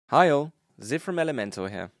Hi all, Ziv from Elementor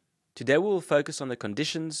here. Today we will focus on the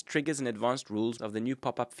conditions, triggers and advanced rules of the new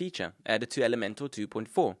pop-up feature added to Elementor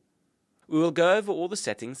 2.4. We will go over all the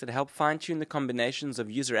settings that help fine-tune the combinations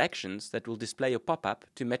of user actions that will display your pop-up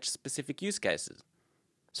to match specific use cases.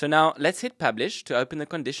 So now let's hit Publish to open the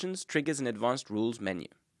Conditions, Triggers and Advanced Rules menu.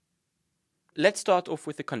 Let's start off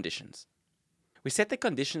with the conditions. We set the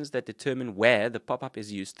conditions that determine where the pop-up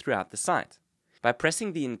is used throughout the site. By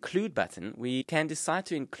pressing the Include button, we can decide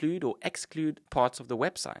to include or exclude parts of the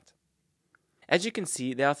website. As you can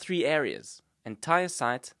see, there are three areas: Entire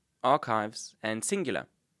Site, Archives, and Singular.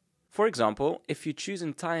 For example, if you choose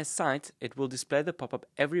Entire Site, it will display the pop-up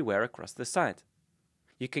everywhere across the site.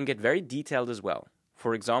 You can get very detailed as well,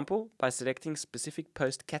 for example, by selecting specific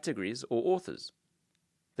post categories or authors.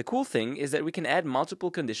 The cool thing is that we can add multiple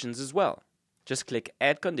conditions as well. Just click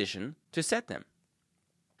Add Condition to set them.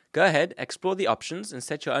 Go ahead, explore the options and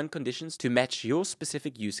set your own conditions to match your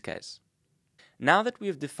specific use case. Now that we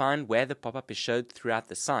have defined where the pop-up is showed throughout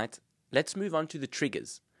the site, let's move on to the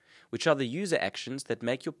triggers, which are the user actions that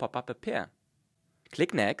make your pop-up appear.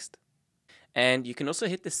 Click Next, and you can also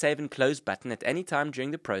hit the Save and Close button at any time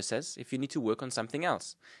during the process if you need to work on something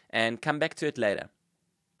else, and come back to it later.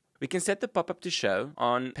 We can set the pop-up to show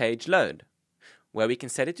on page load, where we can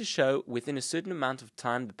set it to show within a certain amount of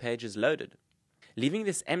time the page is loaded. Leaving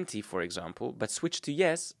this empty, for example, but switch to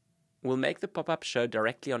yes, will make the pop-up show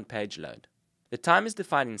directly on page load. The time is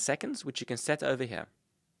defined in seconds, which you can set over here.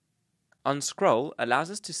 On scroll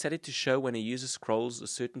allows us to set it to show when a user scrolls a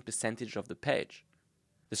certain percentage of the page.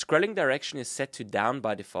 The scrolling direction is set to down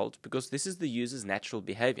by default because this is the user's natural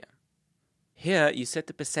behavior. Here you set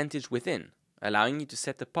the percentage within, allowing you to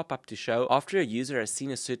set the pop-up to show after a user has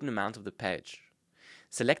seen a certain amount of the page.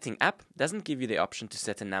 Selecting App doesn't give you the option to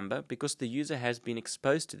set a number because the user has been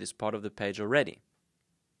exposed to this part of the page already.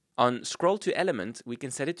 On Scroll to Element, we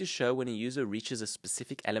can set it to show when a user reaches a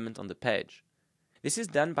specific element on the page. This is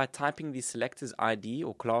done by typing the selector's ID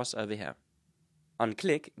or class over here. On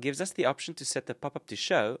Click gives us the option to set the pop-up to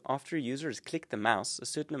show after a user has clicked the mouse a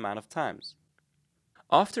certain amount of times.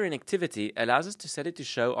 After Inactivity allows us to set it to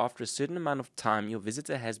show after a certain amount of time your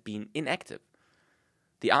visitor has been inactive,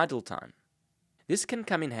 the idle time. This can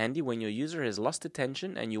come in handy when your user has lost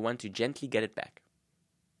attention and you want to gently get it back.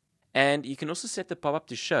 And you can also set the pop-up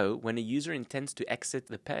to show when a user intends to exit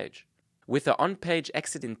the page. With the On-Page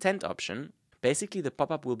Exit Intent option, basically the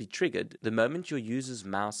pop-up will be triggered the moment your user's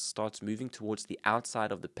mouse starts moving towards the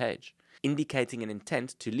outside of the page, indicating an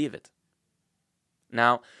intent to leave it.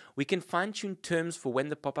 Now, we can fine-tune terms for when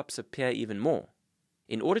the pop-ups appear even more.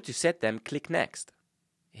 In order to set them, click Next.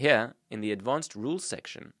 Here, in the Advanced Rules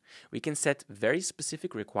section, we can set very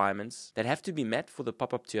specific requirements that have to be met for the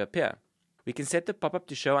pop-up to appear. We can set the pop-up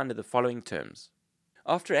to show under the following terms.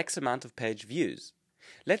 After X amount of page views.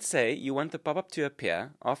 Let's say you want the pop-up to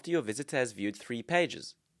appear after your visitor has viewed 3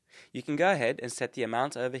 pages. You can go ahead and set the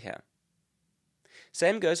amount over here.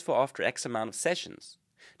 Same goes for after X amount of sessions.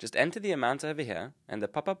 Just enter the amount over here and the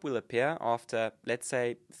pop-up will appear after, let's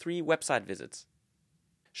say, 3 website visits.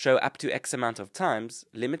 Show up to X amount of times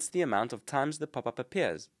limits the amount of times the pop-up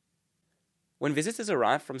appears. When visitors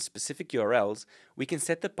arrive from specific URLs, we can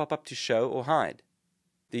set the pop-up to show or hide.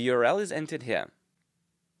 The URL is entered here.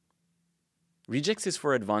 Regex is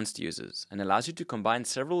for advanced users and allows you to combine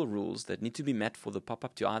several rules that need to be met for the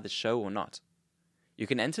pop-up to either show or not. You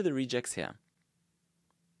can enter the regex here.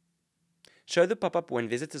 Show the pop-up when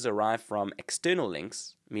visitors arrive from external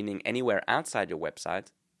links, meaning anywhere outside your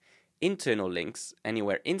website, internal links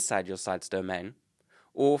anywhere inside your site's domain,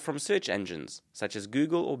 or from search engines such as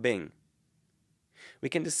Google or Bing. We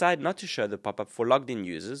can decide not to show the pop-up for logged-in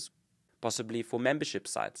users, possibly for membership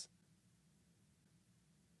sites.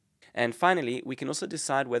 And finally, we can also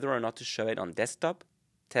decide whether or not to show it on desktop,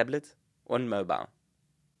 tablet, or on mobile.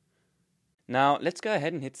 Now, let's go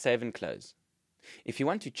ahead and hit Save and Close. If you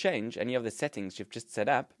want to change any of the settings you've just set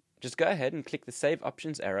up, just go ahead and click the Save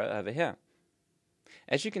Options arrow over here.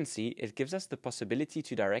 As you can see, it gives us the possibility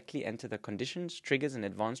to directly enter the Conditions, Triggers and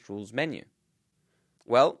Advanced Rules menu.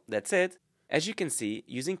 Well, that's it. As you can see,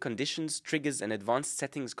 using conditions, triggers and advanced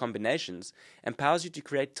settings combinations empowers you to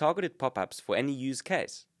create targeted pop-ups for any use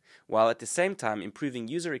case, while at the same time improving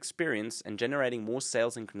user experience and generating more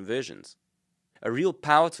sales and conversions. A real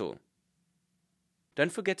power tool.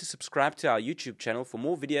 Don't forget to subscribe to our YouTube channel for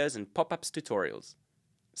more videos and pop-ups tutorials.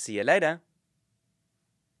 See you later!